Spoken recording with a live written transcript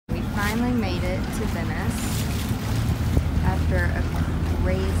finally made it to Venice after a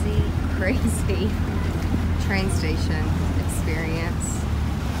crazy train station experience.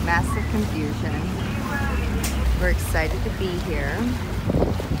 Massive confusion. We're excited to be here.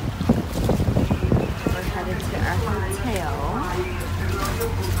 We're headed to our hotel.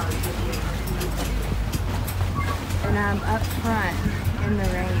 And I'm up front in the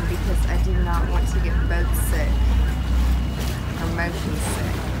rain because I do not want to get boat sick or motion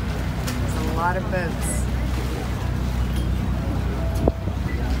sick. There's a lot of boats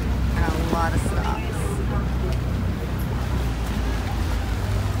and a lot of stops.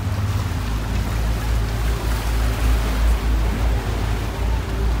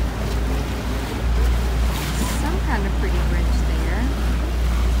 Some kind of pretty bridge there.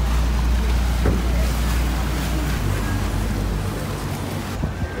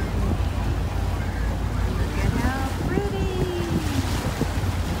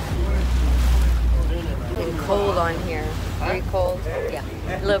 Cold on here. Very cold? Yeah,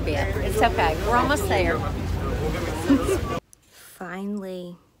 a little bit. It's okay. We're almost there.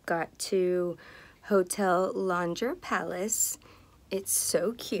 Finally got to Hotel Londra Palace. It's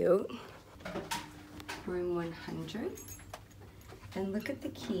so cute. Room 100. And look at the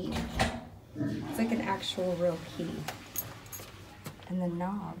key. It's like an actual real key. And the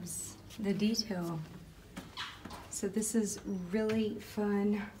knobs, the detail. So this is really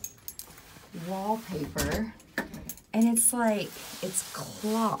fun wallpaper, and it's like, it's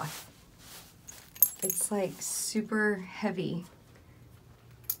cloth. It's like super heavy.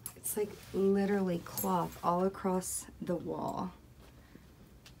 It's like literally cloth all across the wall.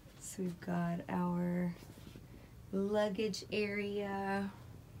 So we've got our luggage area.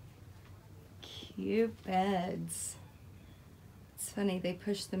 Cute beds. It's funny, they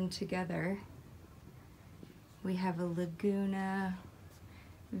push them together. We have a Laguna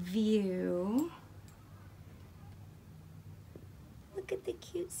view. Look at the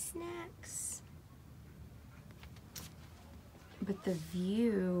cute snacks. But the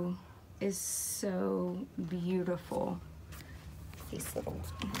view is so beautiful. These little...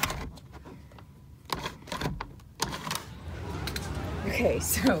 Okay,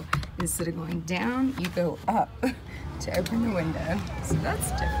 so instead of going down, you go up to open the window. So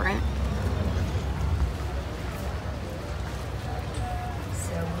that's different.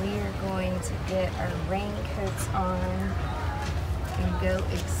 We are going to get our raincoats on and go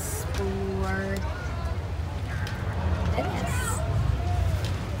explore Venice.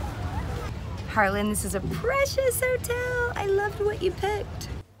 Harlan, this is a precious hotel. I loved what you picked.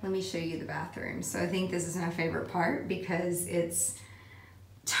 Let me show you the bathroom. So I think this is my favorite part because it's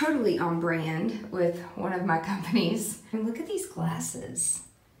totally on brand with one of my companies. And look at these glasses.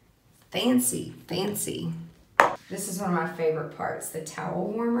 Fancy, fancy. This is one of my favorite parts, the towel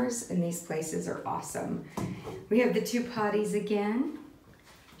warmers in these places are awesome. We have the two potties again,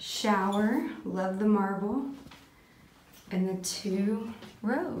 shower, love the marble, and the two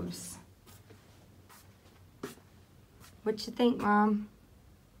robes. What you think, Mom?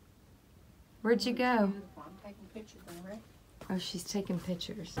 Where'd you go? I'm taking pictures, right? Oh, she's taking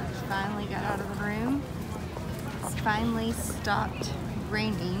pictures. She finally got out of the room. It's finally stopped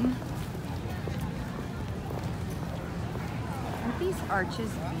raining. Aren't these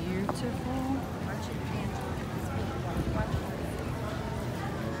arches beautiful?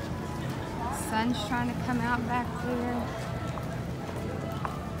 Sun's trying to come out back there.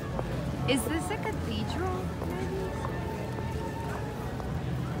 Is this a cathedral, maybe?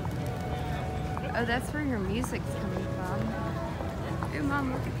 Oh, that's where your music's coming from. Oh,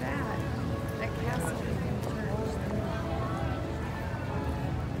 Mom, look at that. That castle in church.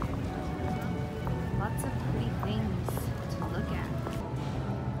 Lots of pretty things to look at.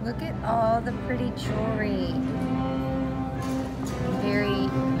 Look at all the pretty jewelry. Very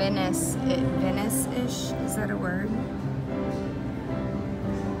Venice-ish, is that a word?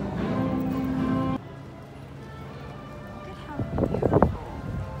 Look at how beautiful.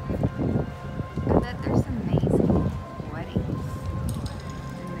 I bet there's amazing weddings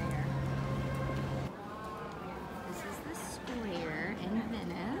in there. This is the square in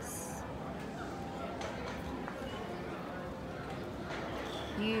Venice.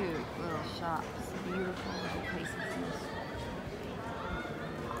 Cute little shops, beautiful little places.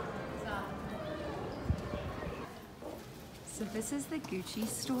 So this is the Gucci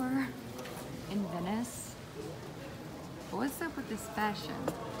store in Venice. What's up with this fashion?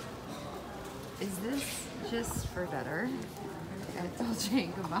 Is this just for better? At Dolce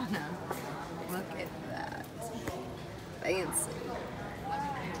 & Gabbana. Look at that. Fancy.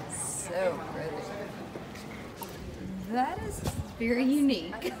 So pretty. That is very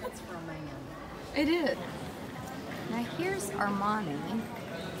unique. I think that's for a man. It is. Now here's Armani.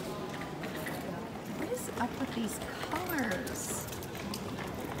 What is up with these colors?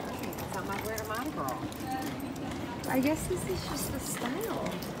 It's not my glitter Mardi Gras. I guess this is just the style.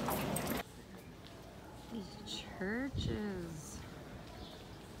 These churches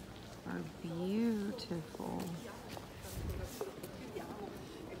are beautiful.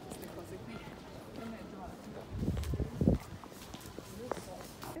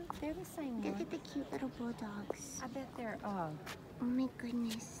 They're the same Look one. at the cute little bulldogs. I bet they're, Oh my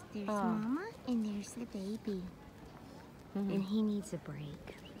goodness. There's Mama and there's the baby. And he needs a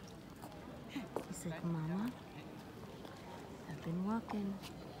break. He's like, Mama, I've been walking.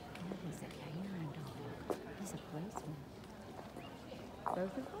 oh, he's a canine dog. He's a policeman. Both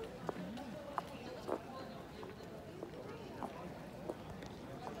of them?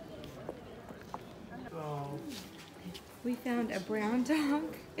 We found a brown dog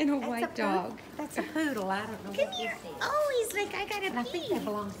and a white dog. That's a poodle. I don't know Come what here. this is. Oh, he's like, I gotta And I think pee. that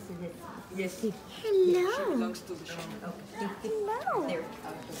belongs to this. Yes, he Hello. belongs to the shop. Hello. There.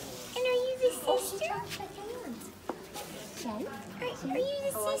 And are you the sister? Are you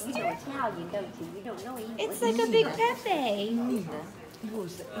the Oh, you sister? know Italian, don't you? You don't know English. It's like a big Pepe. He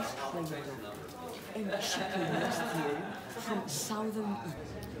was the East Player and she came here from southern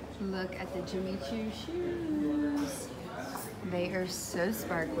Italy. Look at the Jimmy Choo shoes. They are so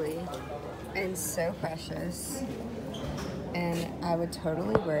sparkly and so precious. And I would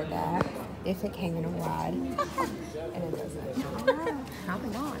totally wear that if it came in a wad. And it doesn't. Probably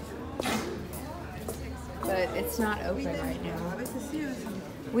not. But it's not open right now.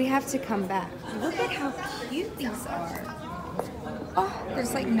 We have to come back. Look at how cute these are. Oh,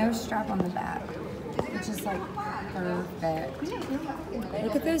 there's like no strap on the back, which is like perfect.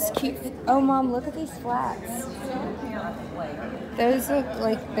 Look at those cute. Oh, Mom, look at these flats. Those look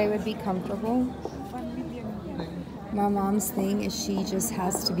like they would be comfortable. My mom's thing is she just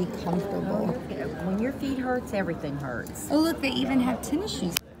has to be comfortable. When your feet hurts, everything hurts. Oh, look, they even have tennis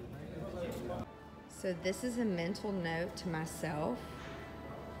shoes. So this is a mental note to myself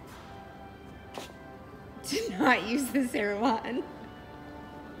to not use this airline.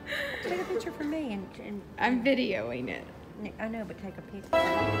 Take a picture for me and I'm videoing it. I know, but take a picture.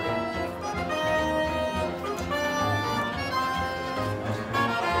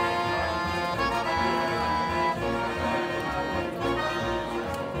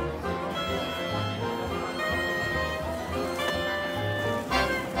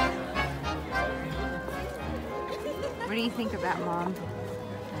 What do you think of that, Mom?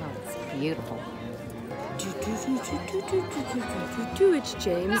 Oh, it's beautiful. It's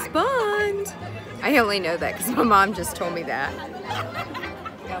James Bond. I only know that because my mom just told me that.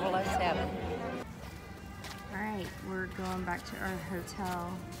 007. All right, we're going back to our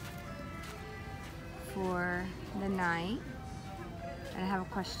hotel for the night. And I have a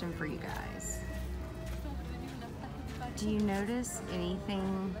question for you guys. Do you notice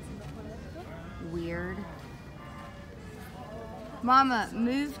anything weird? Mama,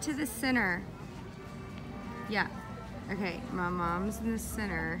 move to the center. Yeah. Okay, my mom's in the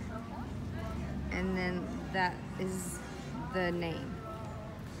center. And then that is the name.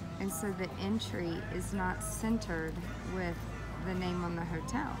 And so the entry is not centered with the name on the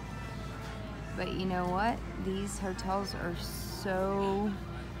hotel. But you know what? These hotels are so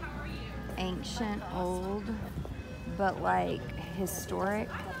ancient, old, but like historic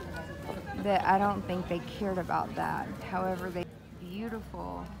that I don't think they cared about that. However, they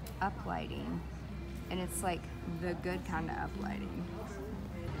beautiful uplighting, and it's like the good kind of uplighting.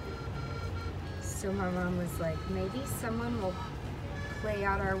 So my mom was like, maybe someone will play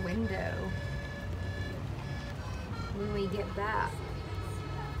out our window when we get back.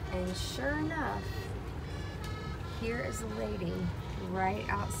 And sure enough, here is a lady right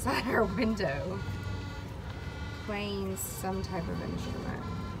outside our window playing some type of instrument.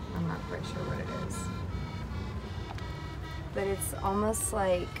 I'm not quite sure what it is. But it's almost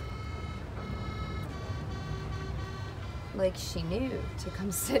like she knew to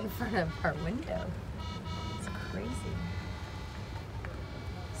come sit in front of our window. It's crazy.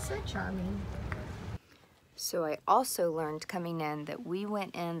 So charming. So I also learned coming in that we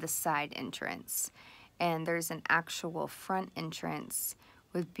went in the side entrance, and there's an actual front entrance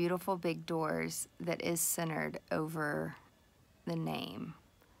with beautiful big doors that is centered over the name.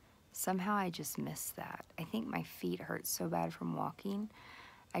 Somehow I just missed that. I think my feet hurt so bad from walking,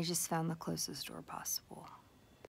 I just found the closest door possible.